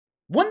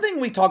One thing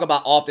we talk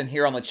about often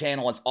here on the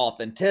channel is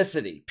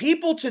authenticity.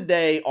 People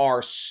today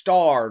are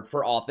starved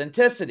for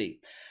authenticity.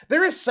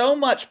 There is so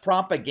much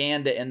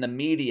propaganda in the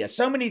media,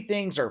 so many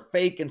things are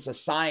fake in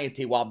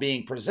society while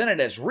being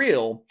presented as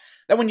real,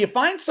 that when you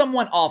find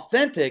someone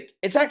authentic,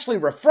 it's actually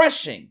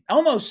refreshing,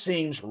 almost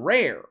seems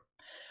rare.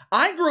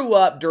 I grew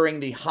up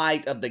during the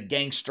height of the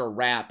gangster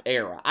rap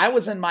era. I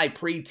was in my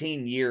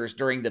preteen years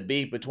during the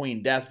beef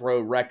between Death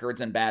Row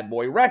Records and Bad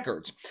Boy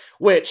Records,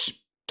 which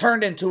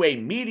turned into a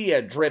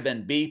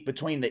media-driven beef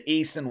between the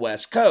East and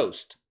West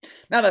Coast.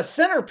 Now, the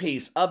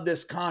centerpiece of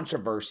this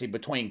controversy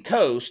between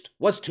Coast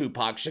was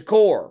Tupac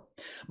Shakur.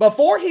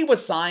 Before he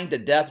was signed to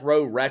Death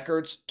Row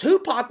Records,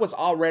 Tupac was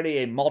already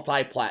a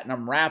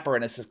multi-platinum rapper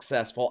and a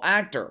successful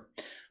actor.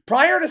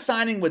 Prior to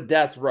signing with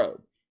Death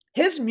Row,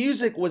 his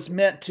music was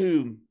meant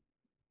to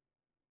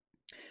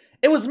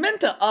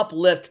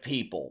uplift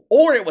people,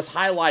 or it was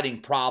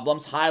highlighting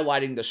problems,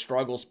 highlighting the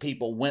struggles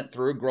people went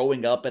through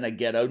growing up in a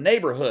ghetto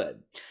neighborhood.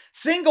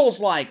 Singles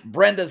like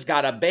Brenda's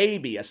Got a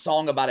Baby, a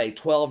song about a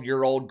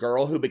 12-year-old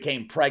girl who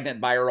became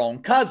pregnant by her own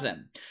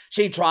cousin.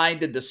 She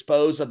tried to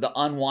dispose of the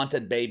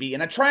unwanted baby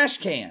in a trash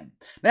can.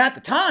 Now, at the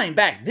time,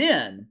 back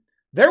then,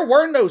 there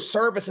were no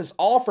services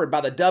offered by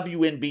the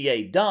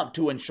WNBA dump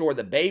to ensure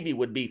the baby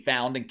would be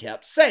found and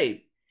kept safe.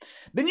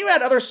 Then you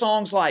had other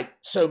songs like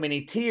So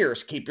Many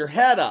Tears, Keep Your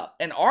Head Up,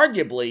 and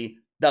arguably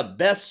the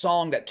best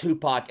song that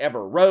Tupac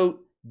ever wrote,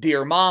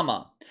 Dear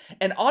Mama,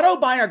 an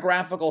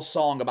autobiographical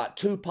song about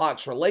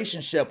Tupac's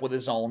relationship with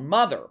his own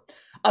mother.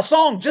 A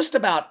song just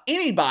about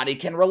anybody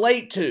can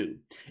relate to.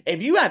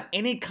 If you have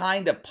any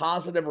kind of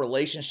positive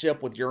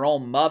relationship with your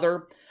own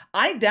mother,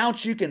 I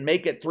doubt you can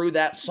make it through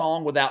that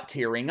song without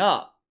tearing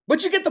up.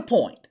 But you get the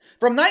point.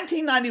 From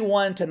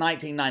 1991 to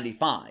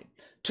 1995,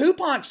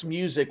 Tupac's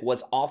music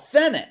was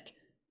authentic.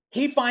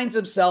 He finds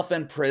himself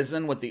in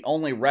prison with the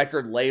only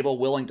record label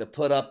willing to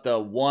put up the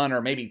 $1 or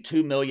maybe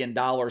 $2 million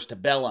to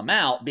bail him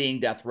out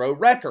being Death Row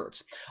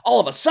Records. All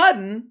of a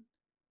sudden,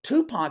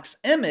 Tupac's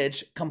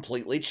image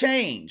completely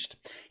changed.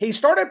 He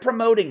started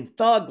promoting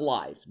thug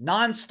life,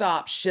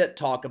 non-stop shit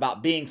talk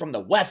about being from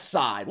the West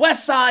Side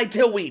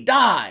till we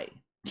die.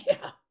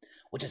 Yeah,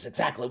 which is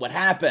exactly what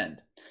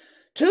happened.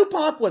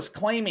 Tupac was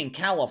claiming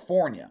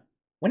California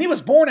when he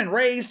was born and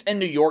raised in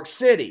New York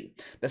City,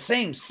 the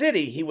same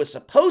city he was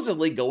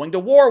supposedly going to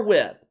war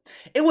with.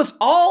 It was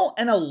all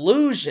an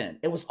illusion.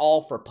 It was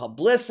all for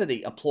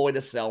publicity, a ploy to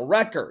sell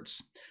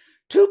records.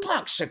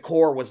 Tupac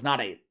Shakur was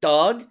not a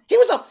thug. He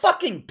was a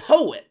fucking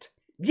poet.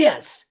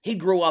 Yes, he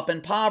grew up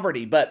in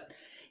poverty, but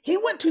he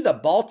went to the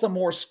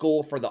Baltimore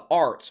School for the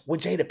Arts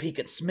with Jada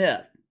Pinkett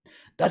Smith.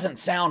 Doesn't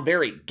sound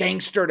very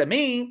gangster to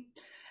me.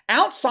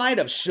 Outside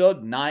of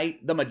Suge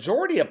Knight, the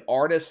majority of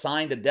artists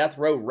signed to Death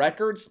Row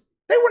Records,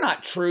 they were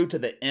not true to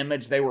the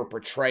image they were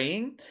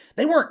portraying.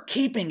 They weren't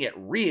keeping it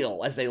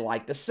real, as they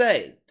like to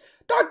say.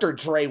 Dr.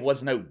 Dre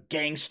was no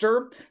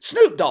gangster.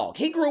 Snoop Dogg,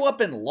 he grew up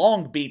in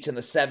Long Beach in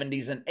the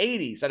 70s and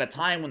 80s at a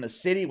time when the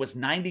city was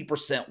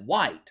 90%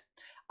 white.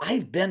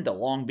 I've been to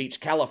Long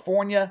Beach,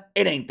 California.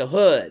 It ain't the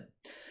hood.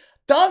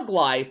 Thug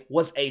life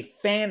was a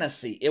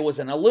fantasy. It was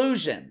an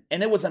illusion.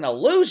 And it was an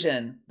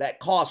illusion that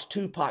cost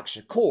Tupac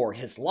Shakur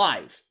his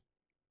life.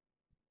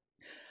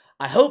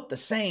 I hope the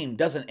same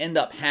doesn't end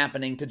up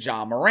happening to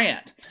Ja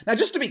Morant. Now,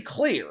 just to be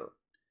clear,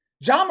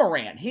 Ja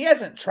Morant, he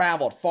hasn't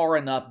traveled far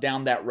enough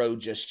down that road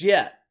just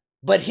yet,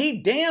 but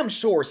he damn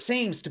sure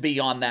seems to be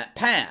on that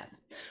path.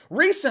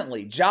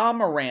 Recently, Ja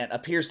Morant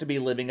appears to be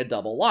living a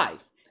double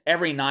life.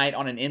 Every night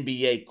on an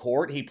NBA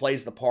court, he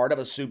plays the part of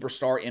a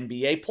superstar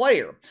NBA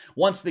player.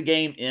 Once the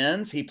game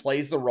ends, he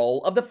plays the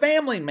role of the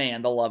family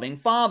man, the loving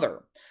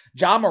father.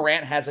 Ja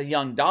Morant has a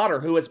young daughter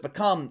who has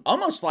become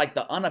almost like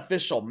the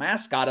unofficial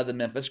mascot of the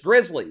Memphis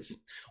Grizzlies.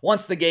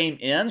 Once the game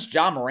ends,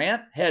 Ja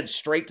Morant heads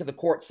straight to the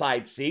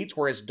courtside seats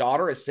where his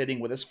daughter is sitting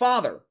with his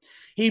father.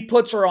 He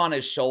puts her on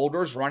his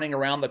shoulders, running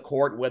around the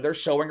court with her,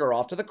 showing her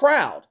off to the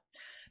crowd.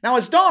 Now,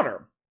 his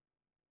daughter,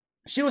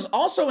 she was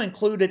also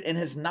included in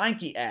his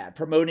Nike ad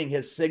promoting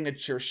his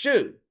signature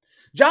shoe.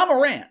 Ja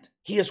Morant,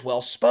 he is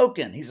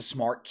well-spoken. He's a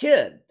smart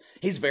kid.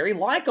 He's very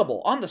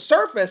likable. On the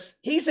surface,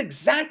 he's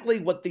exactly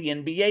what the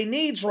NBA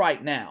needs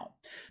right now.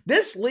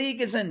 This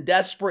league is in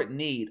desperate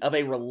need of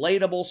a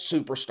relatable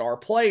superstar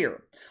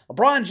player.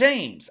 LeBron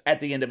James,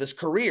 at the end of his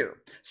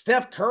career.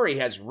 Steph Curry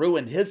has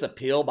ruined his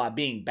appeal by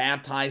being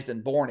baptized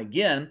and born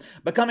again,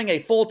 becoming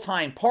a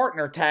full-time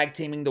partner tag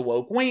teaming the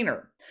woke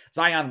wiener.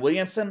 Zion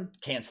Williamson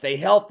can't stay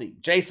healthy.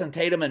 Jason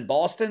Tatum in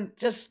Boston,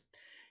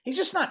 he's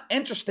just not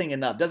interesting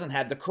enough, doesn't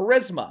have the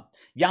charisma.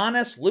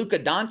 Giannis, Luka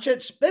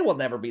Doncic, they will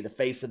never be the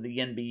face of the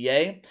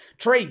NBA.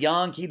 Trae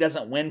Young, he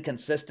doesn't win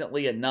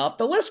consistently enough.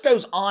 The list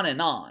goes on and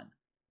on.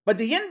 But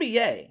the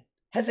NBA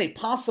has a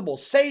possible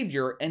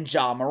savior in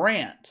Ja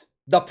Morant.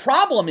 The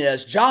problem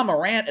is Ja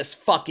Morant is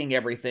fucking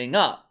everything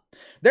up.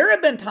 There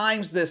have been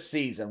times this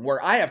season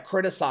where I have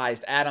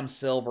criticized Adam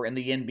Silver in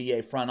the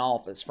NBA front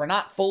office for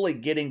not fully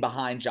getting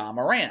behind Ja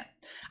Morant.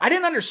 I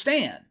didn't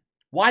understand.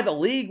 why the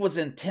league was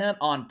intent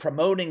on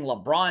promoting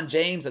LeBron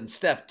James and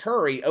Steph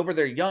Curry over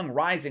their young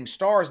rising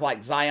stars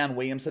like Zion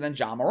Williamson and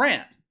Ja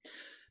Morant.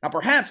 Now,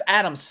 perhaps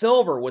Adam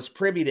Silver was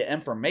privy to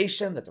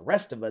information that the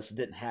rest of us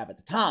didn't have at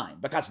the time,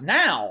 because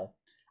now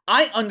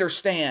I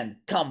understand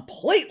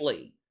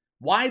completely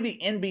why the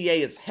NBA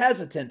is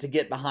hesitant to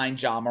get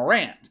behind Ja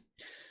Morant.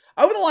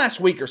 Over the last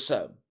week or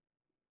so,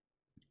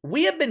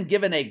 we have been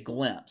given a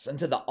glimpse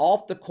into the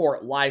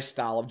off-the-court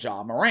lifestyle of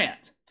Ja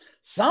Morant.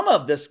 Some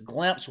of this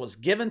glimpse was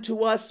given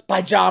to us by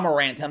Ja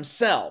Morant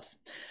himself.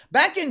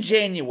 Back in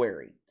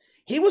January,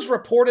 he was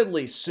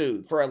reportedly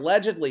sued for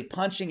allegedly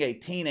punching a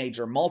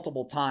teenager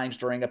multiple times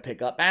during a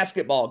pickup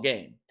basketball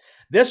game.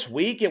 This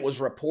week, it was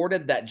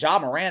reported that Ja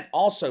Morant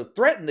also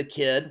threatened the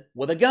kid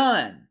with a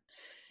gun.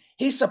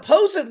 He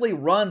supposedly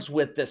runs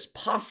with this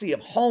posse of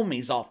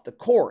homies off the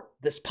court,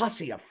 this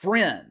posse of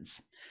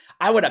friends.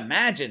 I would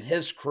imagine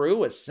his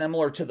crew is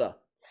similar to the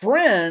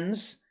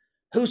friends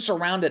who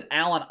surrounded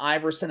Allen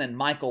Iverson and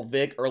Michael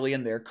Vick early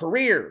in their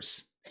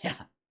careers.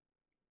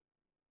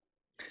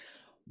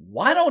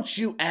 Why don't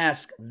you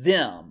ask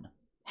them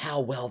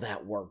how well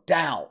that worked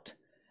out?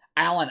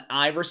 Allen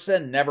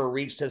Iverson never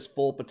reached his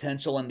full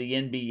potential in the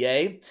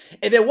NBA.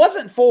 If it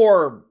wasn't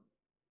for,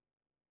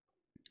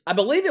 I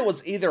believe it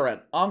was either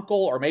an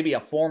uncle or maybe a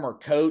former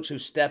coach who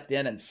stepped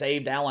in and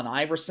saved Allen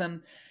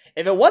Iverson,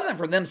 if it wasn't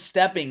for them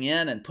stepping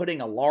in and putting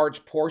a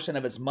large portion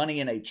of his money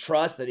in a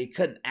trust that he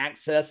couldn't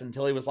access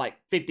until he was like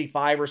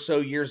 55 or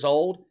so years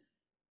old,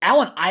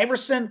 Allen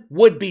Iverson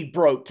would be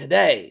broke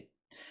today.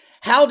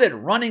 How did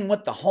running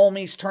with the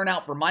homies turn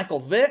out for Michael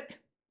Vick?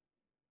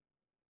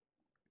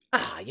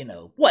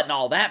 Wasn't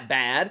all that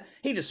bad.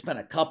 He just spent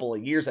a couple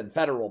of years in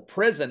federal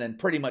prison and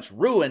pretty much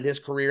ruined his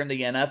career in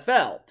the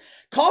NFL.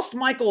 Cost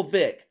Michael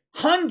Vick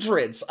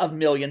hundreds of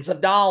millions of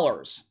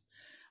dollars.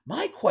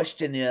 My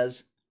question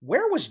is,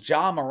 where was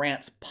Ja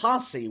Morant's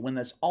posse when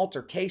this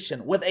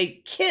altercation with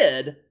a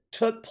kid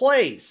took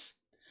place?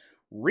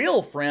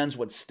 Real friends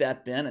would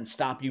step in and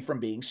stop you from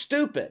being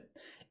stupid.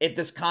 If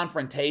this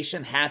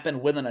confrontation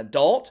happened with an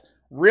adult,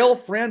 real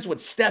friends would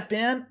step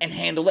in and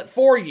handle it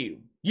for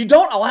you. You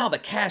don't allow the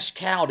cash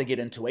cow to get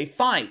into a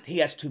fight. He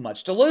has too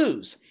much to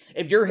lose.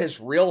 If you're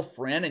his real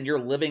friend and you're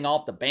living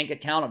off the bank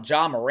account of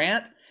Ja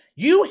Morant,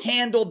 you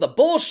handled the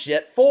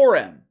bullshit for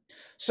him.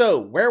 So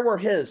where were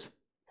his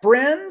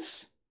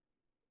friends?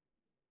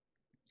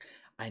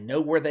 I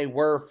know where they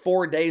were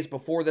 4 days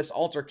before this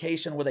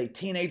altercation with a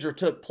teenager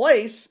took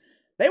place.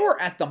 They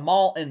were at the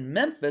mall in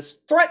Memphis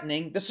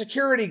threatening the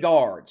security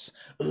guards.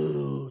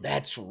 Ooh,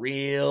 that's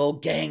real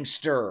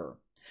gangster.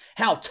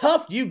 How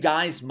tough you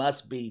guys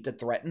must be to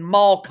threaten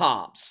mall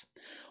cops.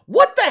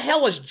 What the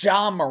hell is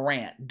Ja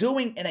Morant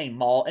doing in a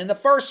mall in the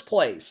first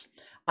place?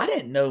 I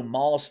didn't know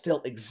malls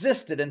still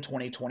existed in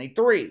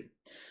 2023.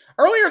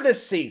 Earlier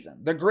this season,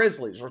 the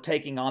Grizzlies were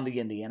taking on the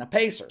Indiana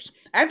Pacers.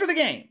 After the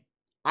game,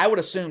 I would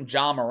assume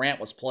Ja Morant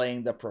was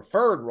playing the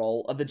preferred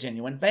role of the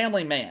genuine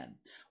family man.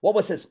 What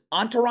was his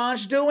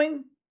entourage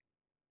doing?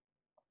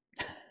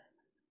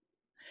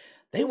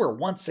 They were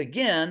once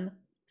again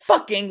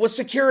fucking with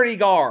security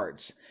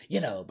guards.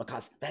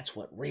 Because that's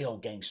what real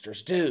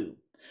gangsters do.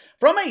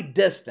 From a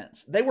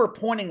distance, they were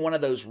pointing one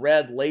of those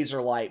red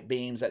laser light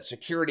beams at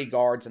security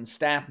guards and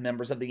staff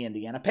members of the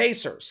Indiana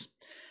Pacers.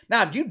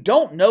 Now, if you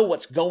don't know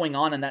what's going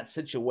on in that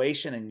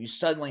situation and you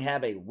suddenly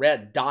have a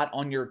red dot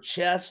on your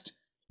chest,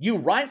 you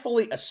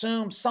rightfully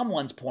assume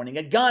someone's pointing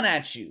a gun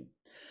at you.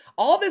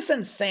 All this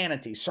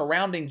insanity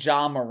surrounding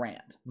Ja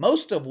Morant,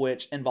 most of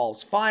which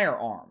involves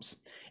firearms,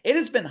 it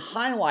has been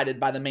highlighted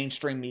by the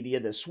mainstream media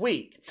this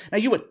week. Now,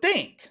 you would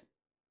think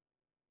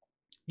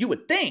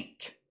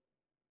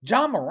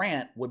Ja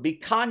Morant would be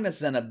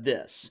cognizant of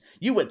this.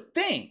 You would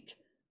think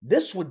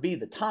this would be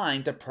the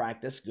time to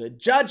practice good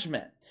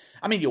judgment.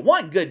 I mean, you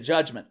want good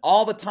judgment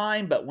all the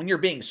time, but when you're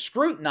being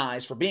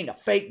scrutinized for being a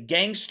fake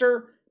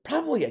gangster,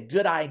 probably a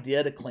good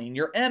idea to clean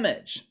your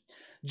image.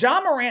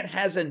 Ja Morant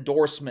has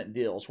endorsement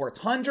deals worth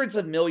hundreds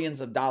of millions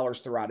of dollars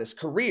throughout his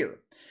career.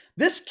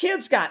 This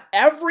kid's got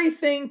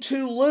everything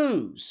to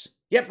lose.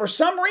 Yet for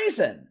some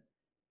reason,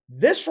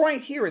 this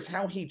right here is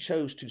how he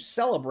chose to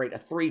celebrate a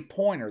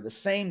three-pointer the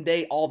same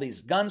day all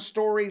these gun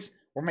stories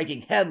were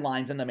making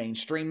headlines in the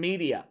mainstream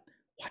media.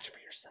 Watch for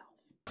yourself.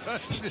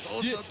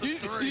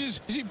 You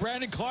see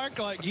Brandon Clark,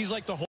 he's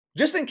like the whole...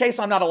 Just in case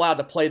I'm not allowed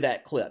to play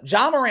that clip,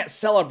 Ja Morant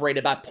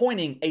celebrated by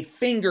pointing a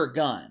finger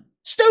gun.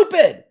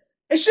 Stupid!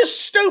 It's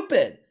just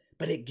stupid.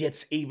 But it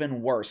gets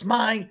even worse.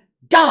 My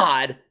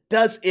God,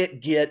 does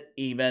it get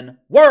even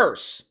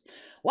worse.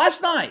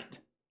 Last night,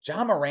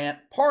 Ja Morant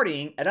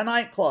partying at a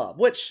nightclub,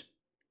 which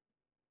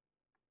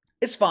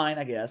is fine,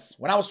 I guess.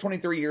 When I was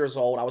 23 years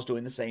old, I was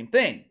doing the same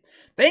thing.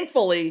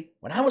 Thankfully,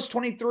 when I was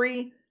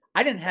 23,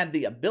 I didn't have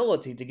the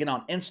ability to get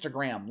on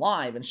Instagram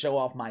Live and show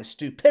off my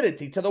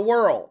stupidity to the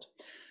world.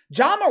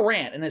 Ja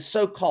Morant and his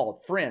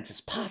so-called friends,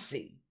 his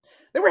posse,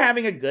 they were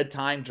having a good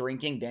time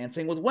drinking,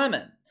 dancing with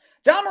women.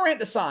 Ja Morant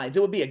decides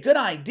it would be a good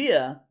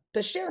idea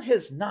to share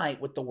his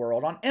night with the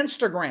world on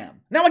Instagram.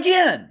 Now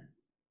again,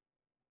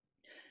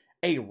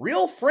 a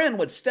real friend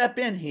would step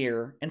in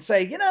here and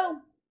say,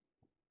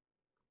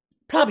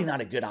 probably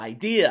not a good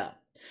idea.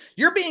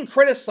 You're being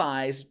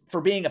criticized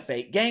for being a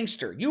fake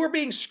gangster. You are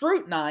being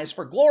scrutinized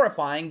for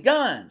glorifying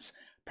guns.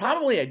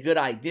 Probably a good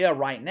idea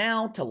right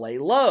now to lay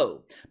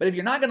low. But if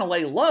you're not going to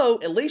lay low,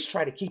 at least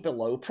try to keep a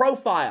low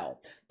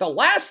profile. The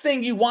last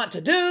thing you want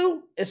to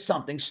do is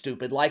something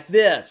stupid like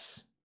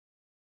this.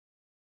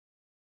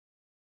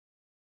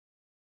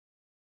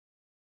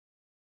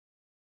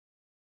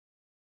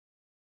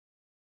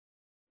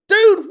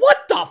 Dude,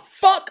 what the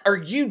fuck are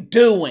you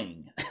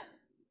doing?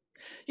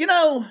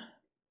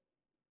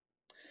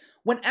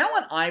 When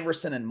Allen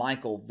Iverson and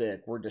Michael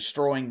Vick were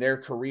destroying their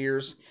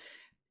careers,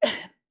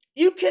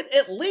 you could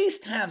at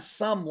least have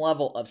some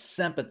level of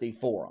sympathy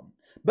for them.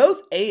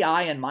 Both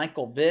AI and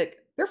Michael Vick,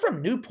 they're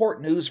from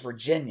Newport News,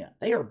 Virginia.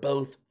 They are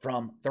both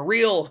from the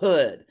real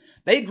hood.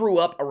 They grew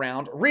up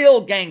around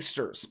real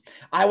gangsters.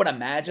 I would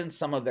imagine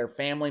some of their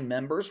family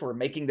members were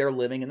making their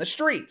living in the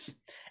streets.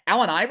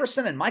 Allen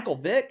Iverson and Michael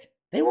Vick,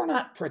 they were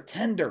not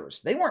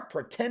pretenders. They weren't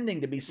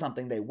pretending to be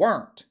something they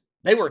weren't.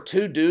 They were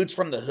two dudes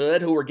from the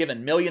hood who were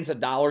given millions of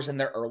dollars in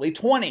their early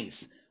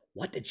 20s.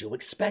 What did you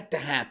expect to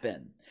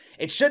happen?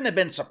 It shouldn't have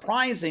been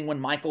surprising when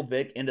Michael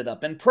Vick ended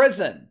up in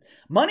prison.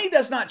 Money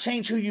does not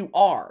change who you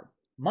are.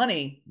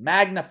 Money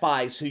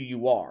magnifies who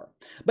you are.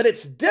 But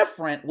it's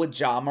different with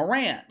Ja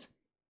Morant.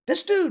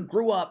 This dude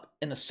grew up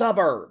in the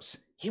suburbs.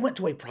 He went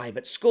to a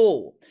private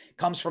school.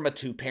 Comes from a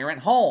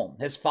two-parent home.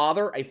 His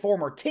father, a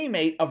former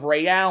teammate of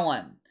Ray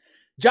Allen.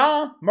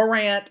 Ja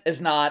Morant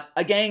is not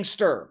a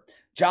gangster.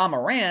 Ja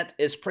Morant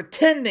is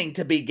pretending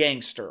to be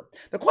gangster.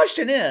 The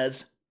question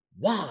is,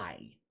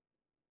 why?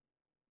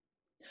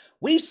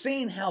 We've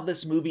seen how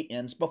this movie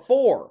ends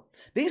before.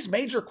 These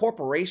major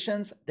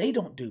corporations, they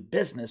don't do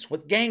business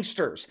with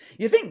gangsters.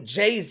 You think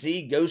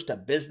Jay-Z goes to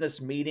business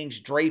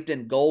meetings draped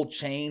in gold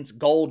chains,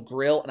 gold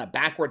grill, and a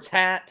backwards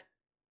hat?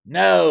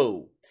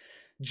 No.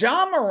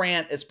 Ja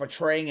Morant is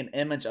portraying an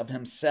image of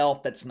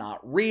himself that's not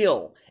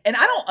real. And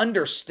I don't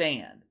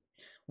understand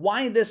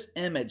why this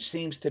image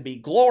seems to be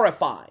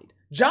glorified.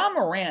 Ja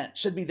Morant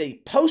should be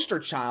the poster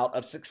child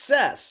of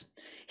success.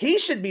 He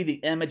should be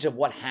the image of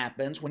what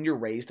happens when you're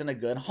raised in a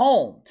good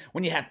home,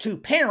 when you have two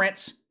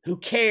parents who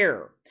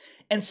care.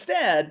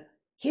 Instead,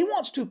 he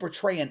wants to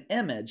portray an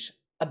image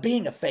of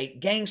being a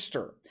fake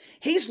gangster.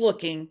 He's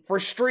looking for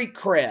street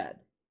cred.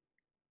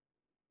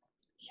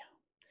 Yeah,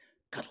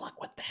 good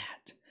luck with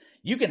that.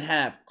 You can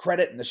have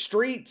credit in the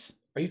streets,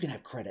 or you can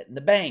have credit in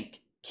the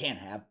bank. Can't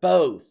have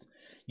both.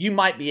 You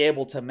might be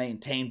able to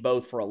maintain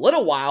both for a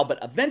little while,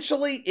 but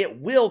eventually it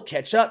will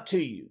catch up to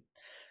you.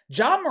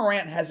 Ja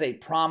Morant has a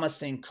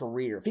promising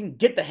career if he can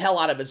get the hell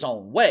out of his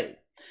own way.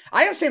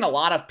 I have seen a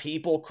lot of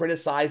people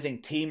criticizing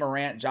T.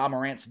 Morant, Ja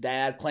Morant's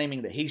dad,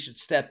 claiming that he should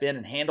step in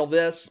and handle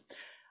this.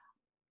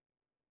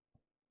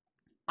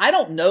 I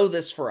don't know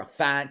this for a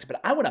fact, but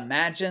I would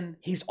imagine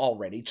he's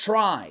already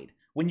tried.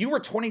 When you were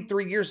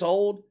 23 years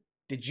old,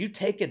 did you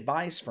take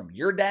advice from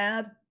your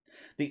dad?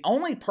 The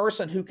only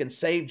person who can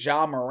save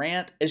Ja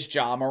Morant is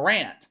Ja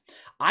Morant.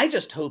 I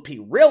just hope he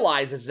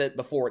realizes it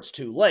before it's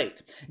too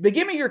late. But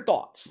give me your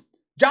thoughts.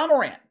 Ja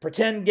Morant,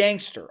 pretend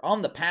gangster,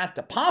 on the path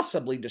to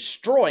possibly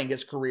destroying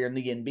his career in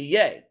the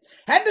NBA.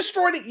 Hadn't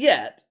destroyed it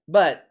yet,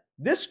 but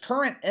this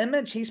current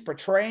image he's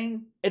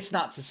portraying, it's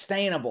not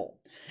sustainable.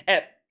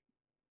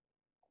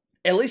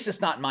 At least it's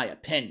not in my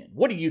opinion.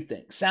 What do you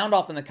think? Sound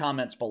off in the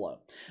comments below.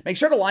 Make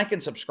sure to like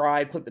and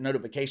subscribe. Click the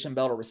notification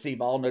bell to receive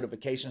all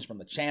notifications from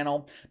the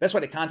channel. Best way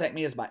to contact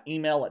me is by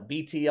email at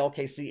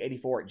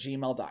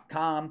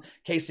btlkc84@gmail.com,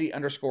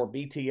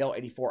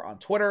 kc_btl84 on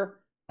Twitter.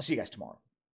 I'll see you guys tomorrow.